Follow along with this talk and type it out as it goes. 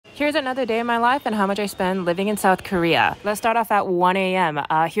Here's another day in my life and how much I spend living in South Korea. Let's start off at 1 a.m.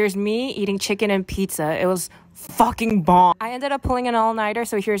 Here's me eating chicken and pizza. It was fucking bomb. I ended up pulling an all-nighter,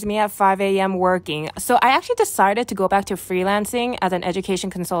 so here's me at 5 a.m. working. So I actually decided to go back to freelancing as an education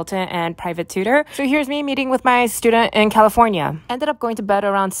consultant and private tutor. So here's me meeting with my student in California. Ended up going to bed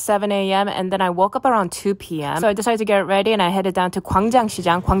around 7 a.m. and then I woke up around 2 p.m. So I decided to get ready and I headed down to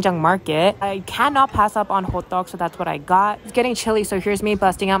Gwangjang Market. I cannot pass up on hot dogs, so that's what I got. It's getting chilly, so here's me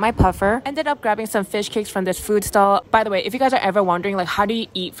busting out my puffer. Ended up grabbing some fish cakes from this food stall. By the way, if you guys are ever wondering like how do you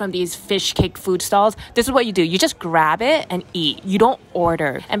eat from these fish cake food stalls, this is what you do. You just grab it and eat. You don't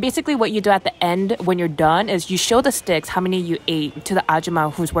order. And basically what you do at the end when you're done is you show the sticks how many you ate to the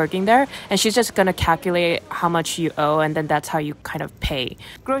ajumma who's working there, and she's just gonna calculate how much you owe, and then that's how you kind of pay.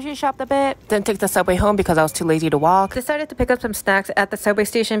 Grocery shopped a bit, then took the subway home because I was too lazy to walk. Decided to pick up some snacks at the subway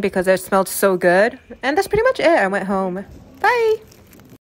station because it smelled so good. And that's pretty much it. I went home. Bye!